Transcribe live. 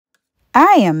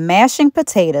I am mashing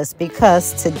potatoes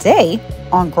because today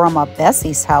on Grandma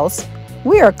Bessie's house,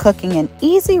 we are cooking an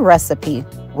easy recipe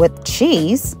with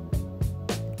cheese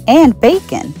and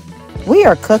bacon. We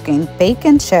are cooking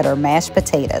bacon cheddar mashed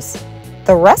potatoes.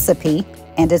 The recipe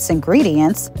and its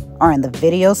ingredients are in the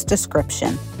video's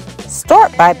description.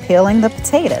 Start by peeling the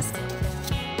potatoes.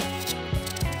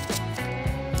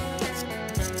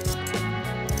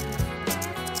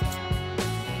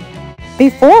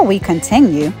 Before we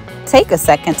continue, take a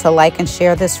second to like and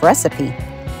share this recipe.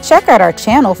 Check out our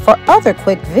channel for other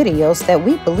quick videos that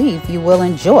we believe you will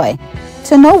enjoy.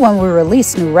 To know when we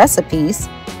release new recipes,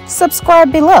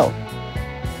 subscribe below.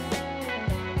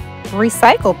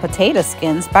 Recycle potato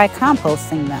skins by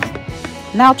composting them.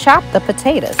 Now chop the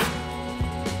potatoes.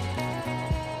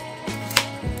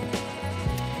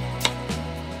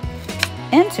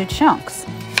 Into chunks.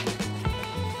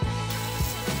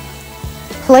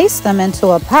 Place them into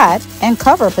a pot and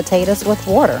cover potatoes with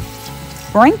water.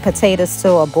 Bring potatoes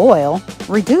to a boil,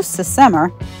 reduce to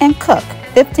simmer, and cook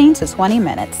 15 to 20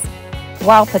 minutes.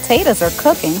 While potatoes are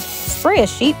cooking, spray a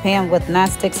sheet pan with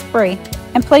nonstick spray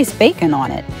and place bacon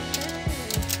on it.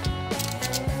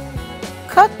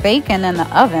 Cook bacon in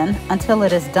the oven until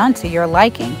it is done to your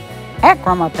liking. At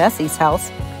Grandma Bessie's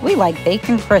house, we like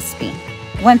bacon crispy.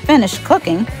 When finished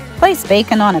cooking, place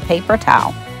bacon on a paper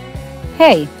towel.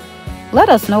 Hey, let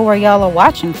us know where y'all are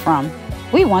watching from.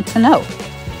 We want to know.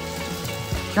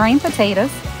 Drain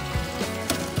potatoes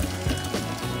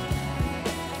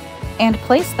and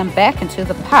place them back into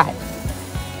the pot.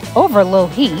 Over low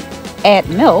heat, add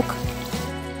milk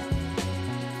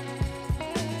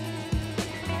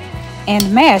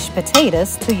and mash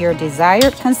potatoes to your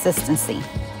desired consistency.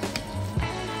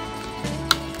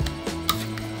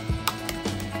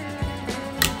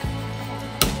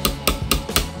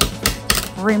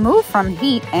 Remove from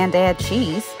heat and add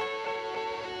cheese,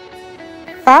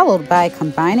 followed by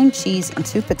combining cheese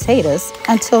into potatoes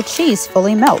until cheese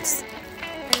fully melts.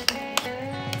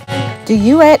 Do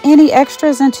you add any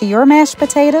extras into your mashed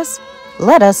potatoes?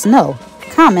 Let us know.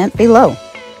 Comment below.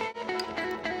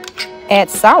 Add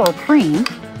sour cream,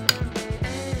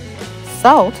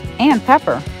 salt, and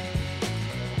pepper.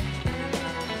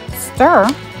 Stir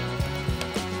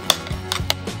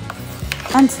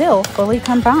until fully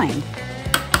combined.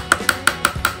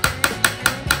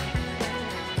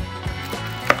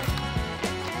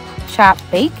 Chop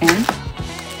bacon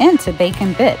into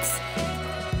bacon bits.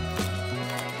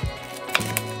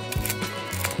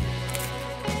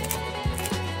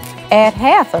 Add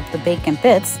half of the bacon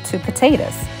bits to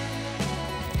potatoes.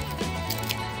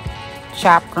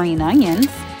 Chop green onions.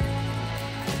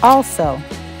 Also,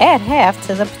 add half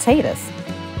to the potatoes.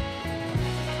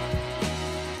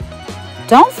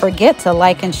 Don't forget to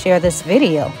like and share this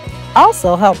video.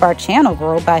 Also help our channel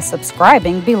grow by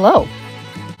subscribing below.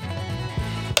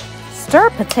 Stir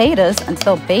potatoes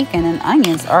until bacon and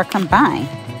onions are combined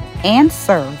and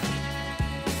serve.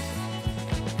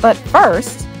 But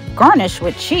first, garnish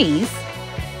with cheese,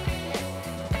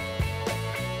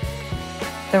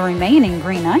 the remaining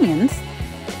green onions,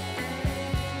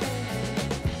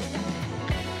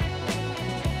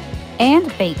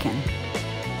 and bacon.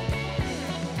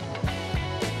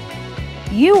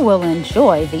 You will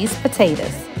enjoy these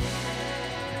potatoes.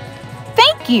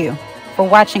 Thank you for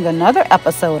watching another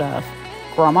episode of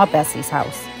Grandma Bessie's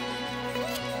house.